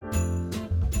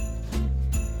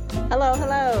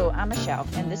Hello, I'm Michelle,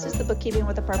 and this is the Bookkeeping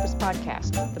with a Purpose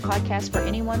podcast, the podcast for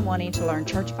anyone wanting to learn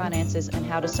church finances and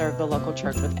how to serve the local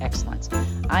church with excellence.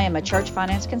 I am a church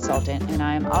finance consultant, and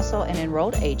I am also an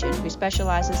enrolled agent who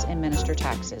specializes in minister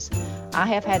taxes. I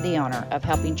have had the honor of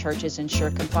helping churches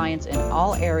ensure compliance in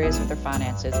all areas of their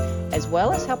finances, as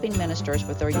well as helping ministers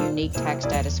with their unique tax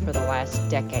status for the last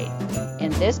decade.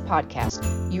 In this podcast,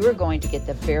 you are going to get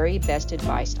the very best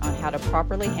advice on how to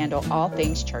properly handle all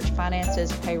things church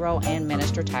finances, payroll, and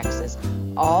minister taxes,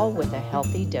 all with a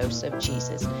healthy dose of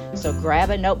Jesus. So grab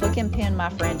a notebook and pen, my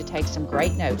friend, to take some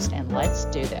great notes, and let's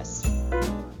do this.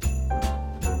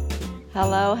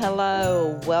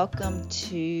 Hello. Welcome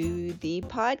to the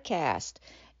podcast.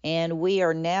 And we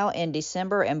are now in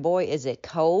December, and boy, is it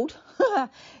cold.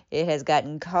 It has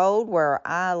gotten cold where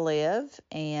I live,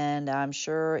 and I'm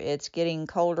sure it's getting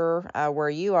colder where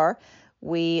you are.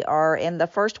 We are in the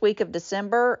first week of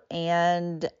December,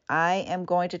 and I am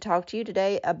going to talk to you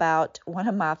today about one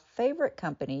of my favorite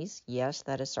companies. Yes,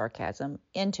 that is sarcasm.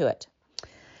 Intuit.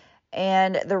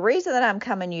 And the reason that I'm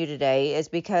coming to you today is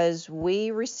because we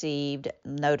received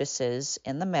notices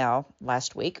in the mail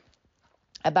last week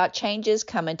about changes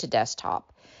coming to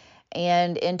desktop.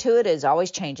 And Intuit is always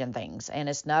changing things, and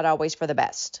it's not always for the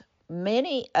best.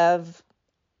 Many of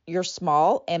your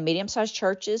small and medium-sized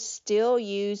churches still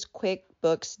use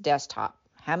QuickBooks Desktop.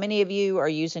 How many of you are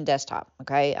using desktop?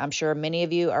 Okay, I'm sure many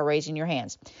of you are raising your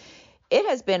hands. It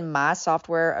has been my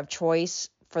software of choice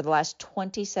for the last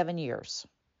 27 years.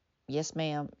 Yes,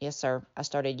 ma'am. Yes, sir. I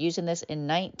started using this in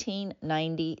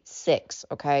 1996.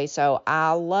 Okay, so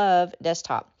I love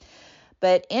desktop.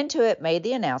 But Intuit made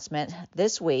the announcement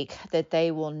this week that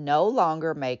they will no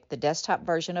longer make the desktop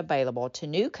version available to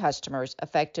new customers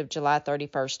effective July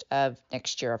 31st of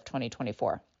next year of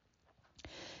 2024.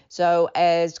 So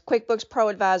as QuickBooks Pro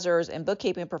advisors and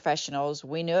bookkeeping professionals,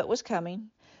 we knew it was coming.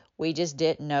 We just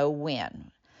didn't know when.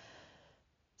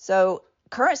 So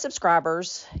current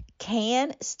subscribers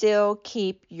can still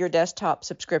keep your desktop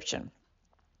subscription.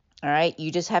 All right, you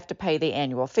just have to pay the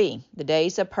annual fee. The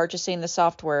days of purchasing the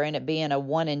software and it being a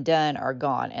one and done are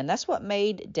gone. And that's what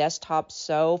made desktop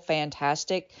so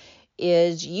fantastic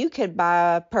is you could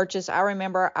purchase. I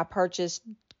remember I purchased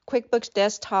QuickBooks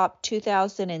Desktop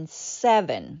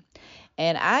 2007,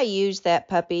 and I used that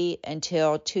puppy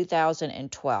until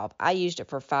 2012. I used it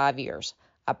for 5 years.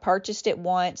 I purchased it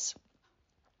once,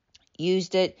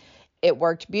 used it. It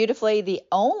worked beautifully. The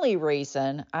only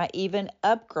reason I even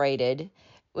upgraded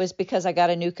was because I got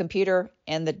a new computer,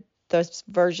 and the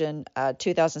version,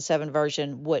 2007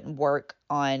 version wouldn't work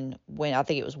on when I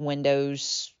think it was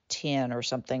Windows 10 or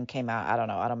something came out. I don't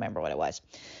know. I don't remember what it was.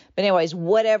 But anyways,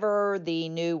 whatever the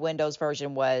new Windows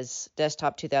version was,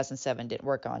 Desktop 2007 didn't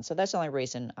work on. So that's the only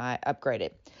reason I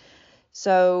upgraded.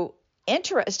 So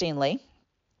interestingly,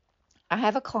 I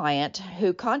have a client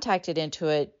who contacted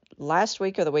Intuit last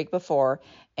week or the week before,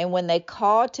 and when they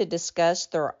called to discuss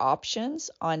their options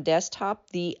on desktop,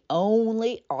 the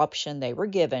only option they were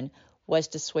given was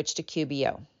to switch to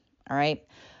QBO. All right.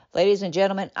 Ladies and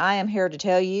gentlemen, I am here to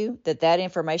tell you that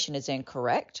information is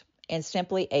incorrect and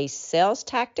simply a sales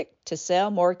tactic to sell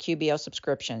more QBO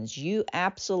subscriptions. You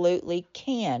absolutely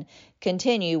can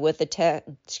continue with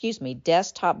the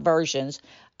desktop versions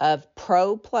of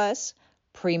Pro Plus,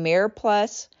 Premier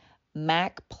Plus,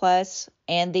 Mac Plus,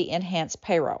 and the Enhanced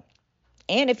Payroll.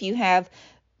 And if you have,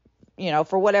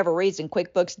 for whatever reason,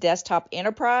 QuickBooks Desktop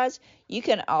Enterprise, you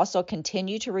can also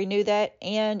continue to renew that,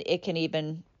 and it can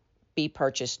even be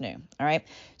purchased new. All right.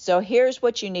 So here's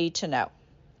what you need to know.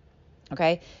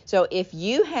 Okay. So if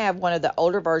you have one of the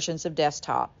older versions of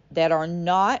desktop that are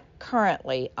not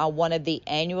currently on one of the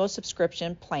annual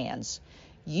subscription plans,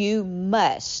 you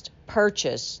must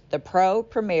purchase the Pro,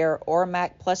 Premier, or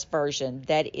Mac Plus version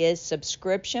that is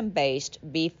subscription-based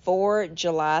before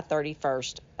July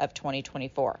 31st of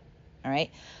 2024. All right.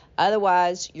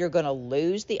 Otherwise, you're going to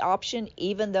lose the option,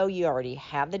 even though you already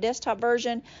have the desktop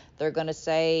version. They're going to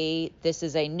say this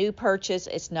is a new purchase.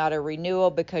 It's not a renewal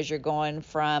because you're going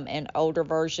from an older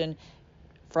version,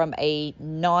 from a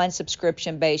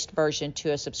non-subscription-based version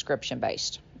to a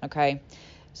subscription-based. Okay.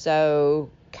 So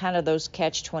kind of those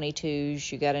catch-22s,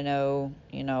 you got to know,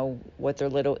 what their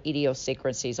little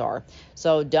idiosyncrasies are.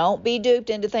 So don't be duped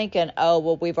into thinking, oh,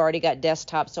 well, we've already got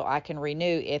desktop, so I can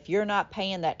renew. If you're not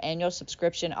paying that annual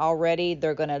subscription already,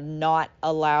 they're going to not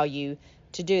allow you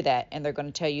to do that, and they're going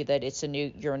to tell you that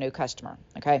you're a new customer.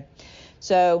 Okay,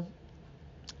 so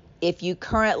if you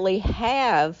currently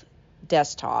have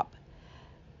desktop,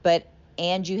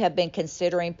 and you have been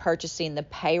considering purchasing the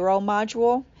payroll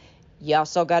module, you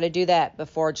also got to do that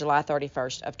before July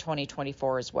 31st of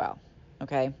 2024 as well.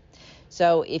 Okay.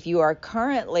 So if you are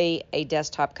currently a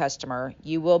desktop customer,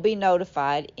 you will be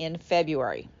notified in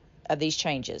February of these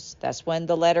changes. That's when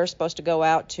the letter is supposed to go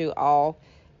out to all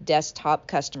desktop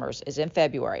customers, is in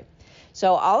February.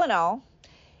 So all in all,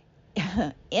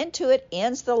 Intuit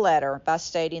ends the letter by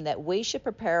stating that we should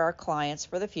prepare our clients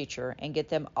for the future and get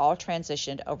them all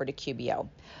transitioned over to QBO.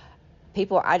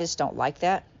 People, I just don't like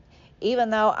that. Even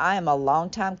though I am a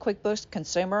longtime QuickBooks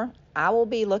consumer, I will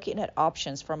be looking at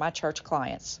options for my church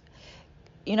clients.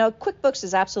 QuickBooks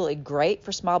is absolutely great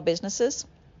for small businesses.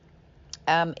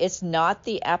 It's not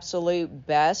the absolute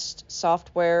best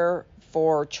software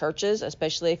for churches,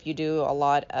 especially if you do a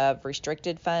lot of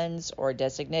restricted funds or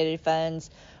designated funds,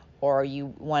 or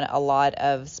you want a lot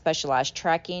of specialized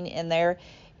tracking in there.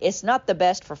 It's not the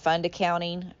best for fund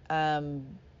accounting,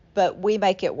 but we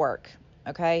make it work,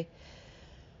 okay?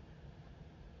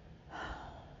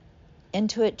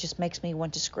 Intuit just makes me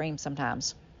want to scream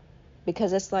sometimes,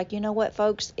 because it's like, you know what,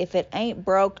 folks, if it ain't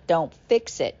broke, don't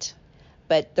fix it.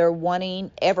 But they're wanting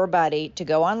everybody to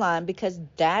go online because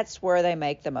that's where they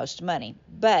make the most money.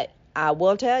 But I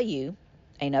will tell you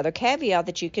another caveat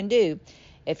that you can do.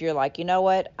 If you're like, you know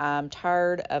what, I'm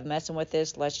tired of messing with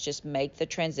this, let's just make the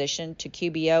transition to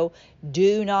QBO.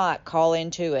 Do not call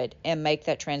Intuit and make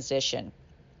that transition.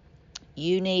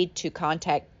 You need to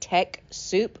contact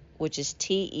TechSoup, which is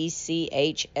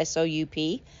TechSoup,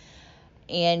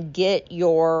 and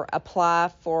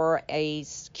apply for a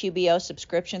QBO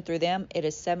subscription through them. It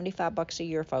is $75 a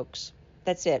year, folks.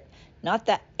 That's it. Not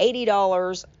the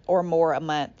 $80 or more a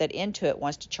month that Intuit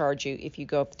wants to charge you if you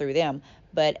go through them,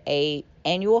 but a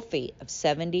annual fee of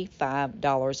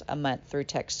 $75 a month through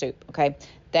TechSoup. Okay,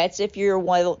 that's if you're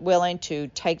willing to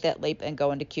take that leap and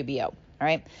go into QBO. All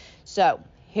right. So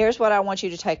here's what I want you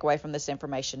to take away from this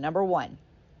information. Number one,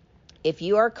 if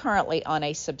you are currently on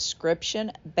a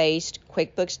subscription-based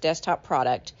QuickBooks desktop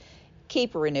product,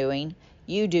 keep renewing.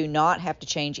 You do not have to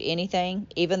change anything,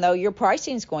 even though your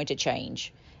pricing is going to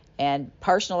change. And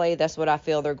personally, that's what I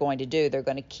feel they're going to do. They're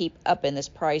going to keep up in this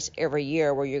price every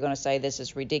year where you're going to say, this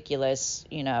is ridiculous,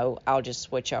 I'll just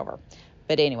switch over.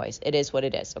 But anyways, it is what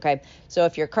it is, okay? So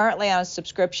if you're currently on a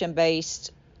subscription-based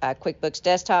QuickBooks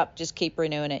desktop, just keep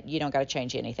renewing it. You don't got to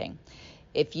change anything.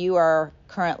 If you are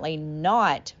currently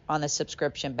not on the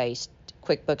subscription-based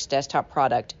QuickBooks desktop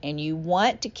product and you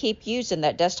want to keep using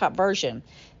that desktop version,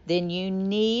 then you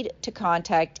need to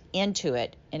contact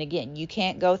Intuit. And again, you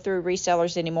can't go through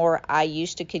resellers anymore. I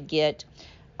used to could get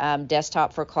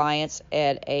desktop for clients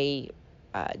at a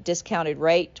discounted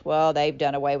rate. Well, they've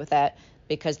done away with that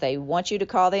because they want you to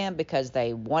call them because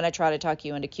they want to try to talk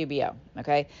you into QBO,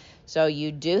 okay? So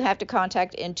you do have to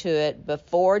contact Intuit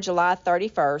before July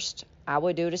 31st. I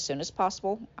would do it as soon as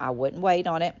possible. I wouldn't wait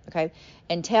on it, okay?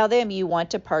 And tell them you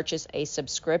want to purchase a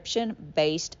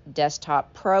subscription-based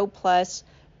desktop Pro Plus,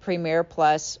 Premier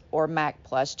Plus, or Mac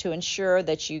Plus to ensure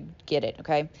that you get it,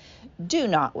 okay? Do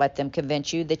not let them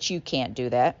convince you that you can't do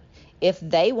that. If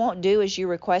they won't do as you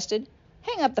requested,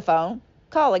 hang up the phone,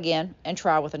 call again, and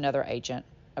try with another agent,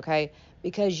 okay?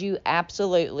 Because you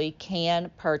absolutely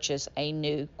can purchase a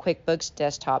new QuickBooks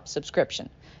desktop subscription.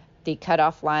 The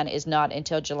cutoff line is not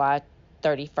until July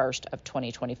 31st of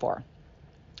 2024.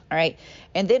 All right.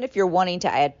 And then if you're wanting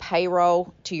to add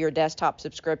payroll to your desktop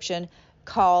subscription,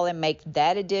 call and make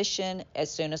that addition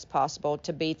as soon as possible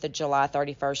to beat the July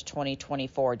 31st,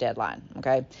 2024 deadline.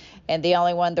 Okay. And the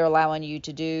only one they're allowing you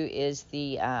to do is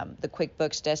the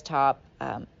QuickBooks desktop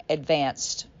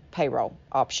advanced payroll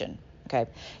option. Okay.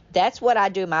 That's what I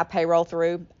do my payroll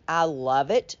through. I love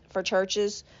it for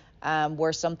churches.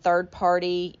 Where some third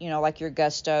party, like your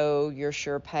Gusto, your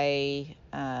SurePay,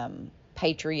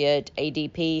 Patriot,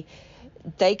 ADP,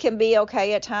 they can be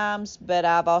okay at times, but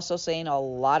I've also seen a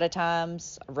lot of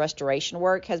times restoration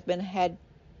work has had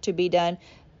to be done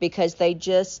because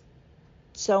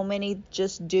so many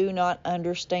just do not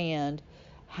understand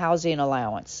housing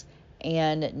allowance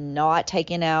and not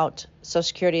taking out Social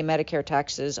Security and Medicare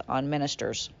taxes on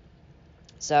ministers.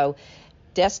 So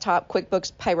desktop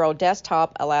QuickBooks Payroll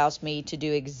Desktop allows me to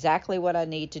do exactly what I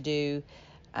need to do.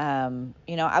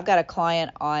 I've got a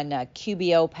client on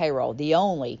QBO Payroll, the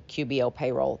only QBO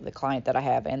Payroll, the client that I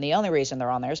have. And the only reason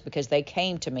they're on there is because they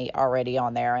came to me already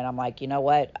on there. And I'm like, you know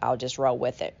what? I'll just roll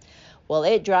with it. Well,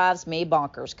 it drives me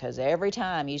bonkers because every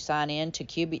time you sign in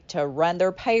to run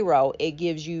their payroll, it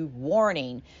gives you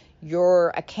warning. Your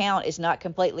account is not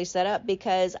completely set up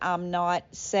because I'm not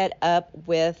set up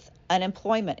with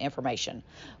unemployment information.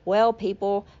 Well,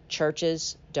 people,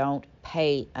 churches don't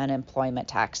pay unemployment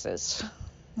taxes,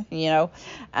 for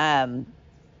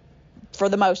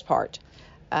the most part.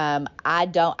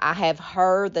 I have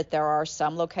heard that there are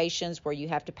some locations where you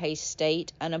have to pay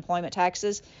state unemployment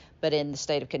taxes, but in the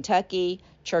state of Kentucky,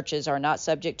 churches are not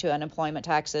subject to unemployment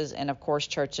taxes, and of course,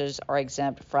 churches are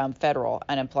exempt from federal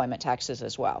unemployment taxes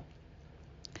as well.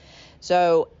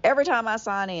 So every time I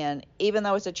sign in, even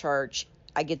though it's a church,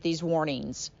 I get these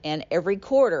warnings, and every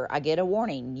quarter I get a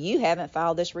warning. You haven't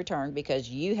filed this return because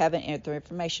you haven't entered the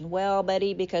information. Well,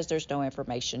 buddy, because there's no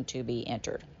information to be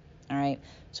entered. All right.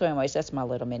 So anyways, that's my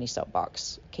little mini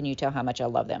soapbox. Can you tell how much I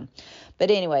love them?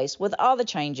 But anyways, with all the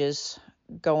changes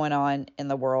going on in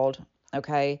the world,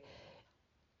 okay,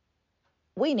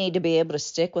 we need to be able to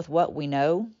stick with what we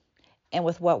know and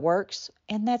with what works,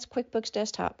 and that's QuickBooks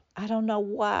Desktop. I don't know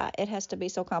why it has to be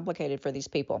so complicated for these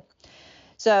people.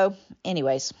 So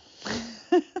anyways,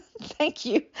 thank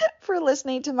you for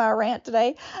listening to my rant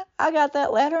today. I got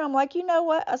that letter. I'm like, you know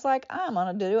what? I was like, I'm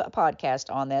going to do a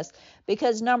podcast on this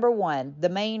because, number one, the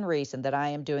main reason that I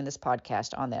am doing this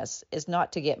podcast on this is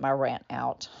not to get my rant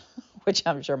out, which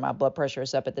I'm sure my blood pressure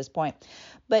is up at this point,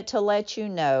 but to let you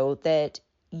know that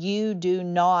you do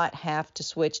not have to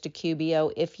switch to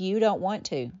QBO if you don't want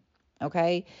to,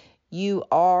 okay? You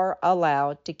are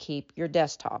allowed to keep your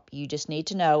desktop. You just need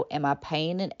to know, am I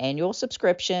paying an annual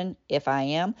subscription? If I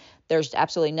am, there's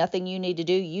absolutely nothing you need to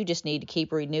do. You just need to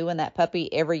keep renewing that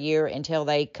puppy every year until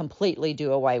they completely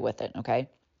do away with it, okay?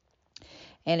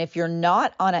 And if you're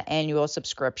not on an annual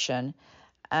subscription,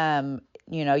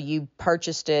 you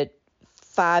purchased it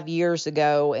 5 years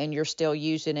ago and you're still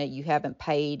using it, you haven't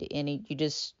paid any, you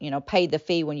just, paid the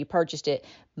fee when you purchased it,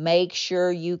 make sure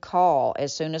you call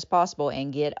as soon as possible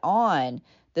and get on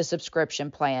the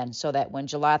subscription plan so that when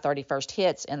July 31st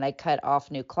hits and they cut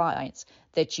off new clients,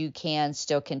 that you can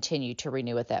still continue to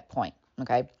renew at that point,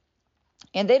 okay?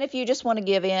 And then if you just want to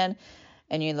give in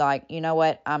and you're like, you know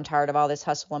what, I'm tired of all this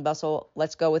hustle and bustle,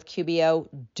 let's go with QBO,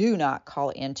 do not call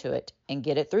into it and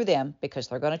get it through them because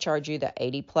they're going to charge you the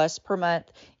 $80 plus per month.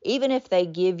 Even if they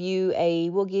give you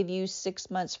we'll give you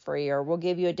 6 months free or we'll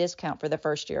give you a discount for the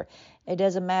first year. It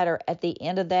doesn't matter. At the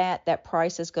end of that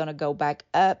price is going to go back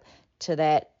up to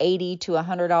that $80 to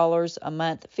 $100 a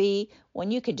month fee when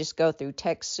you could just go through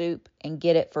TechSoup and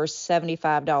get it for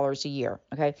 $75 a year,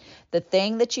 okay? The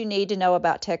thing that you need to know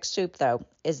about TechSoup, though,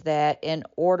 is that in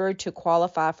order to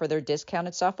qualify for their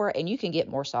discounted software, and you can get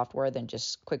more software than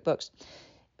just QuickBooks,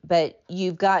 but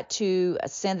you've got to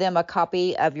send them a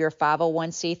copy of your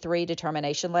 501c3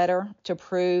 determination letter to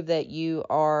prove that you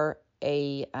are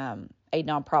a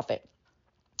nonprofit,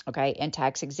 okay, and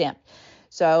tax exempt.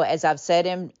 So as I've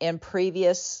said in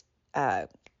previous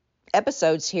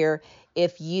episodes here,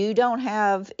 if you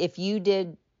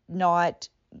did not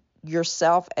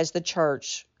yourself as the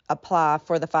church apply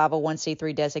for the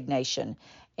 501c3 designation,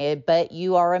 but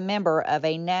you are a member of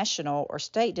a national or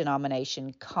state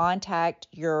denomination, contact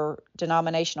your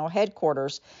denominational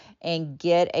headquarters and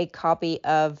get a copy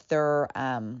of their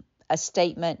a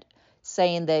statement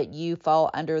saying that you fall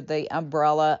under the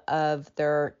umbrella of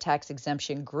their tax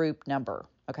exemption group number,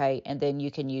 okay? And then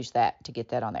you can use that to get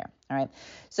that on there, all right?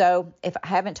 So if I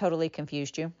haven't totally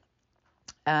confused you,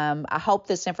 I hope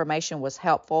this information was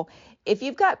helpful. If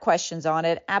you've got questions on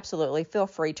it, absolutely feel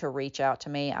free to reach out to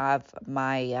me.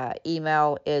 My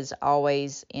email is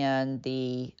always in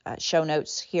the show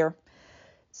notes here.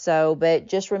 So, but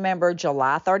just remember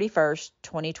July 31st,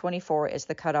 2024 is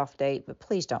the cutoff date, but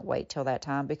please don't wait till that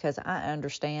time because I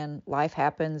understand life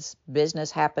happens,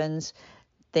 business happens,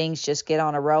 things just get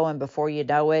on a roll, and before you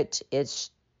know it,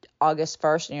 it's August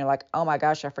 1st and you're like, oh my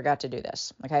gosh, I forgot to do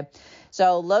this, okay?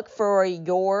 So look for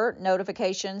your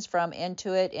notifications from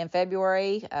Intuit in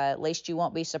February. At least you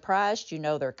won't be surprised. You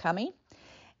know they're coming.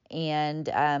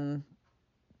 And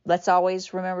let's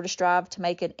always remember to strive to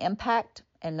make an impact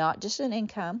and not just an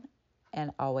income,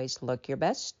 and always look your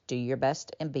best, do your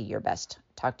best, and be your best.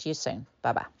 Talk to you soon.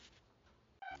 Bye-bye.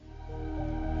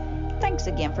 Thanks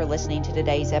again for listening to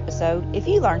today's episode. If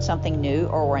you learned something new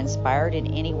or were inspired in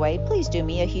any way, please do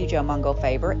me a huge omungo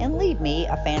favor and leave me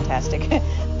a fantastic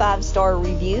 5-star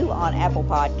review on Apple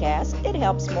Podcasts. It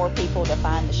helps more people to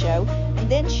find the show. And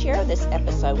then share this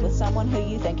episode with someone who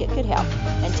you think it could help.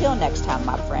 Until next time,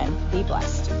 my friend, be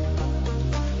blessed.